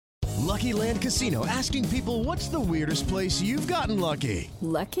Lucky Land Casino, asking people, what's the weirdest place you've gotten lucky?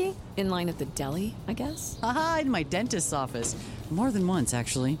 Lucky? In line at the deli, I guess? Aha, in my dentist's office. More than once,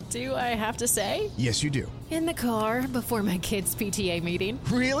 actually. Do I have to say? Yes, you do. In the car before my kids' PTA meeting.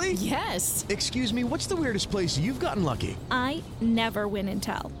 Really? Yes. Excuse me, what's the weirdest place you've gotten lucky? I never win and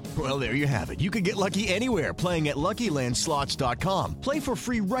tell. Well, there you have it. You can get lucky anywhere, playing at LuckyLandSlots.com. Play for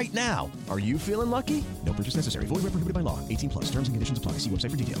free right now. Are you feeling lucky? No purchase necessary. Void where prohibited by law. 18 plus. Terms and conditions apply. See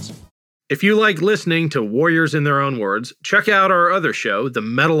website for details. If you like listening to Warriors in Their Own Words, check out our other show, the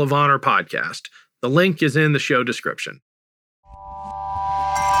Medal of Honor podcast. The link is in the show description.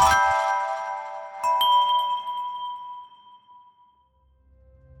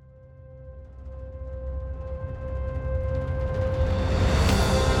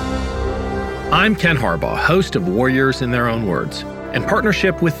 I'm Ken Harbaugh, host of Warriors in Their Own Words. In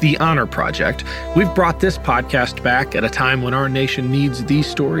partnership with the Honor Project, we've brought this podcast back at a time when our nation needs these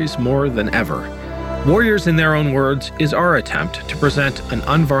stories more than ever. Warriors in Their Own Words is our attempt to present an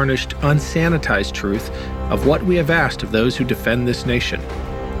unvarnished, unsanitized truth of what we have asked of those who defend this nation.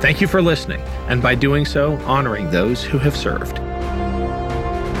 Thank you for listening, and by doing so, honoring those who have served.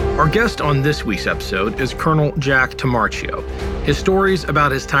 Our guest on this week's episode is Colonel Jack Tomarchio. His stories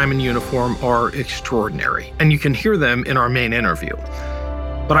about his time in uniform are extraordinary, and you can hear them in our main interview.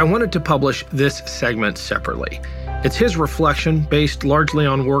 But I wanted to publish this segment separately. It's his reflection, based largely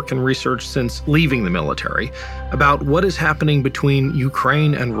on work and research since leaving the military, about what is happening between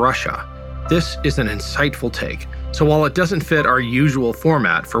Ukraine and Russia. This is an insightful take, so while it doesn't fit our usual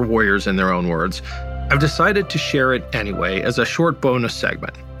format for Warriors in Their Own Words, I've decided to share it anyway as a short bonus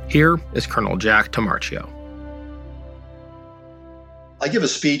segment. Here is Colonel Jack Tomarchio. I give a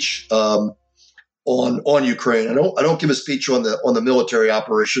speech on Ukraine. I don't give a speech on the military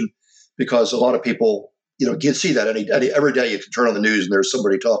operation because a lot of people, you can see that every day you can turn on the news and there's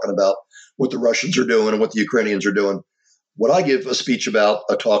somebody talking about what the Russians are doing and what the Ukrainians are doing. What I give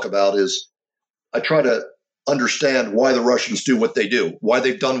a talk about is I try to understand why the Russians do what they do, why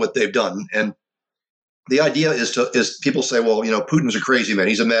they've done what they've done. And the idea is people say, well, Putin's a crazy man.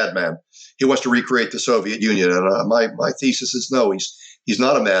 He's a madman. He wants to recreate the Soviet Union. And my thesis is no, he's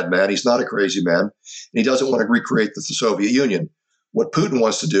not a madman. He's not a crazy man. And he doesn't want to recreate the Soviet Union. What Putin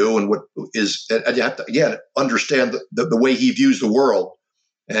wants to do and you have to, again, understand the way he views the world.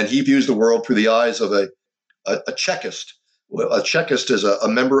 And he views the world through the eyes of a Chekist. A Chekist is a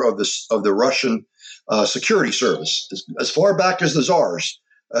member of the Russian security service, as far back as the Tsars.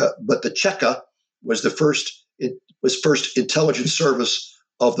 But the Cheka was first intelligence service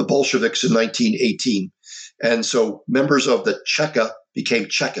of the Bolsheviks in 1918. And so members of the Cheka became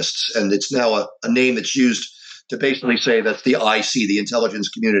Chekists. And it's now a name that's used to basically say that's the IC, the intelligence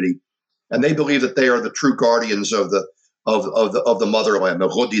community. And they believe that they are the true guardians of the motherland, the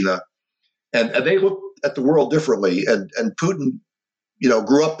Rodina. And they look at the world differently. And Putin,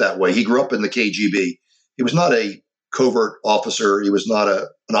 grew up that way. He grew up in the KGB. He was not a covert officer. He was not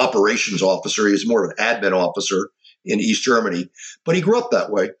an operations officer. He was more of an admin officer in East Germany. But he grew up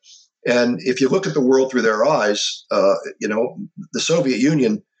that way. And if you look at the world through their eyes, the Soviet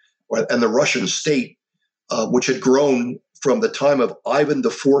Union and the Russian state, which had grown from the time of Ivan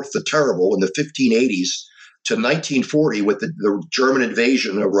IV the Terrible in the 1580s to 1940 with the German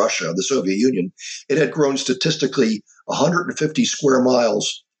invasion of Russia, the Soviet Union, it had grown statistically 150 square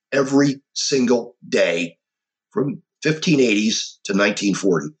miles every single day from 1580s to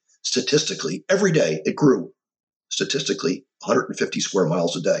 1940. Statistically, every day it grew statistically 150 square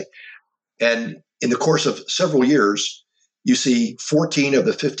miles a day. And in the course of several years, you see 14 of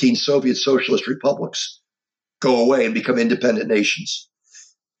the 15 Soviet socialist republics go away and become independent nations.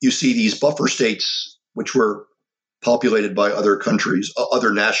 You see these buffer states, which were populated by other countries,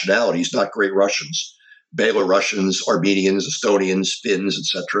 other nationalities, not great Russians, Belarusians, Armenians, Estonians, Finns,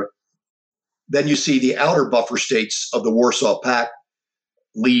 etc. Then you see the outer buffer states of the Warsaw Pact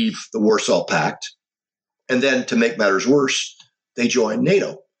leave the Warsaw Pact. And then to make matters worse, they join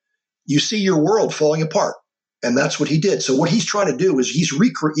NATO. You see your world falling apart. And that's what he did. So what he's trying to do is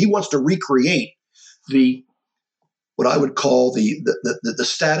he wants to recreate what I would call the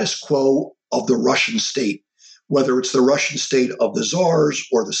status quo of the Russian state. Whether it's the Russian state of the Tsars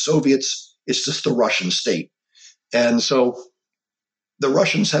or the Soviets, it's just the Russian state. And so the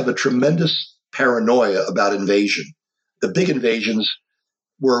Russians have a tremendous paranoia about invasion. The big invasions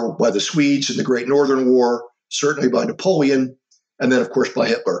were by the Swedes in the Great Northern War, certainly by Napoleon, and then, of course, by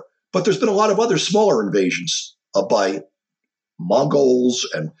Hitler. But there's been a lot of other smaller invasions by Mongols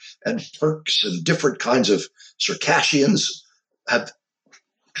and Turks and different kinds of Circassians have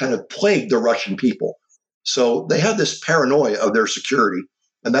kind of plagued the Russian people. So they have this paranoia of their security.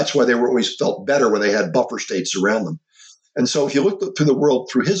 And that's why they were always felt better when they had buffer states around them. And so if you look through the world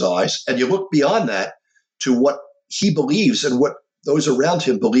through his eyes and you look beyond that to what he believes and what those around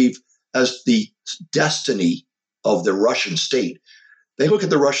him believe as the destiny of the Russian state, they look at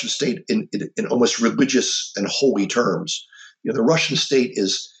the Russian state in almost religious and holy terms. The Russian state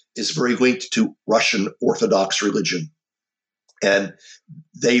is very linked to Russian Orthodox religion. And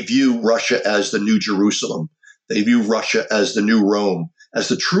they view Russia as the new Jerusalem. They view Russia as the new Rome, as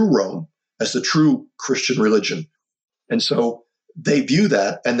the true Christian religion. And so they view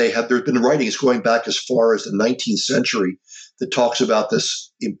that, and there's been writings going back as far as the 19th century that talks about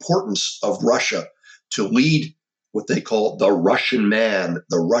this importance of Russia to lead what they call the Russian man,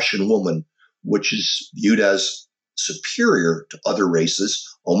 the Russian woman, which is viewed as superior to other races,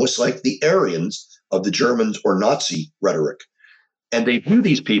 almost like the Aryans of the Germans or Nazi rhetoric. And they view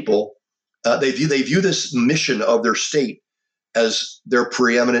these people, they view this mission of their state as their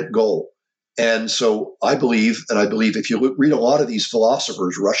preeminent goal. And so I believe if you read a lot of these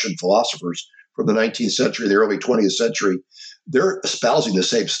philosophers, Russian philosophers from the 19th century, the early 20th century, they're espousing the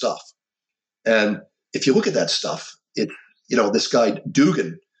same stuff. And if you look at that stuff, this guy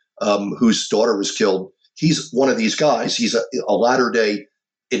Dugin, whose daughter was killed, he's one of these guys. He's a latter-day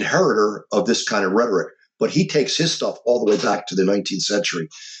inheritor of this kind of rhetoric, but he takes his stuff all the way back to the 19th century.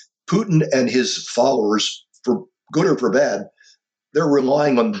 Putin and his followers, for good or for bad, they're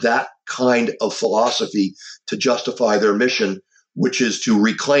relying on that kind of philosophy to justify their mission, which is to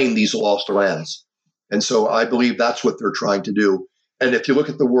reclaim these lost lands. And so I believe that's what they're trying to do. And if you look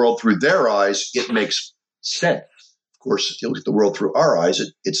at the world through their eyes, it makes sense. Of course, if you look at the world through our eyes,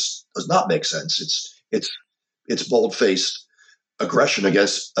 it does not make sense. It's bold-faced aggression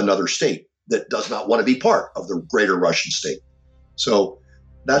against another state that does not want to be part of the greater Russian state. So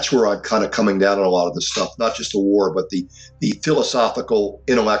that's where I'm kind of coming down on a lot of this stuff, not just the war, but the philosophical,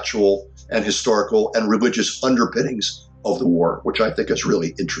 intellectual, and historical and religious underpinnings of the war, which I think is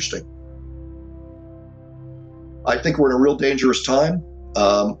really interesting. I think we're in a real dangerous time.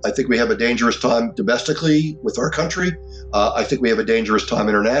 I think we have a dangerous time domestically with our country. I think we have a dangerous time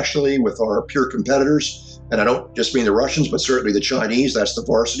internationally with our peer competitors. And I don't just mean the Russians, but certainly the Chinese. That's the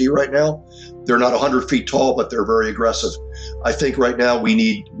varsity right now. They're not 100 feet tall, but they're very aggressive. I think right now we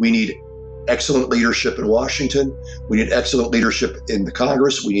need excellent leadership in Washington. We need excellent leadership in the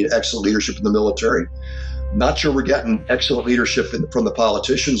Congress. We need excellent leadership in the military. Not sure we're getting excellent leadership from the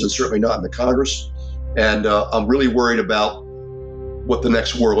politicians, and certainly not in the Congress. And I'm really worried about what the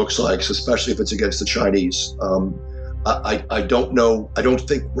next war looks like, especially if it's against the Chinese. I don't know. I don't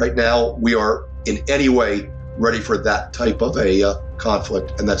think right now we are in any way ready for that type of a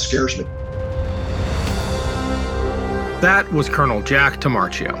conflict, and that scares me. That was Colonel Jack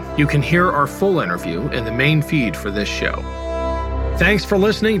Tomarchio. You can hear our full interview in the main feed for this show. Thanks for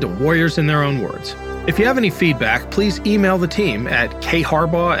listening to Warriors in Their Own Words. If you have any feedback, please email the team at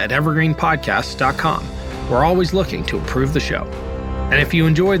kharbaugh@evergreenpodcasts.com. We're always looking to improve the show. And if you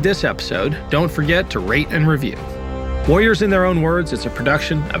enjoyed this episode, don't forget to rate and review. Warriors in Their Own Words is a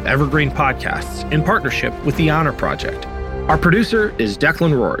production of Evergreen Podcasts in partnership with the Honor Project. Our producer is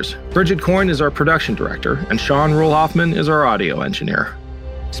Declan Roars. Bridget Coyne is our production director, and Sean Rule-Hoffman is our audio engineer.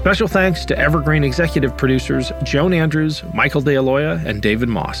 Special thanks to Evergreen executive producers Joan Andrews, Michael DeAloia, and David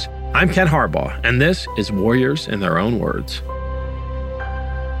Moss. I'm Ken Harbaugh, and this is Warriors in Their Own Words.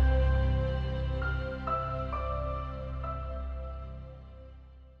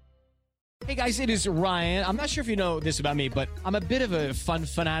 Hey guys, it is Ryan. I'm not sure if you know this about me, but I'm a bit of a fun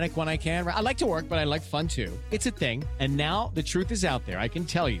fanatic when I can. I like to work, but I like fun too. It's a thing. And now the truth is out there. I can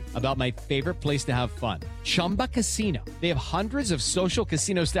tell you about my favorite place to have fun. Chumba Casino. They have hundreds of social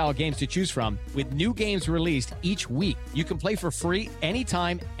casino style games to choose from with new games released each week. You can play for free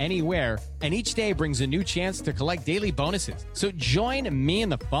anytime, anywhere. And each day brings a new chance to collect daily bonuses. So join me in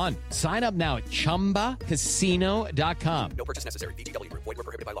the fun. Sign up now at ChumbaCasino.com. No purchase necessary. VGW Group. Void where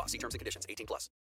prohibited by law. See terms and conditions. 18+.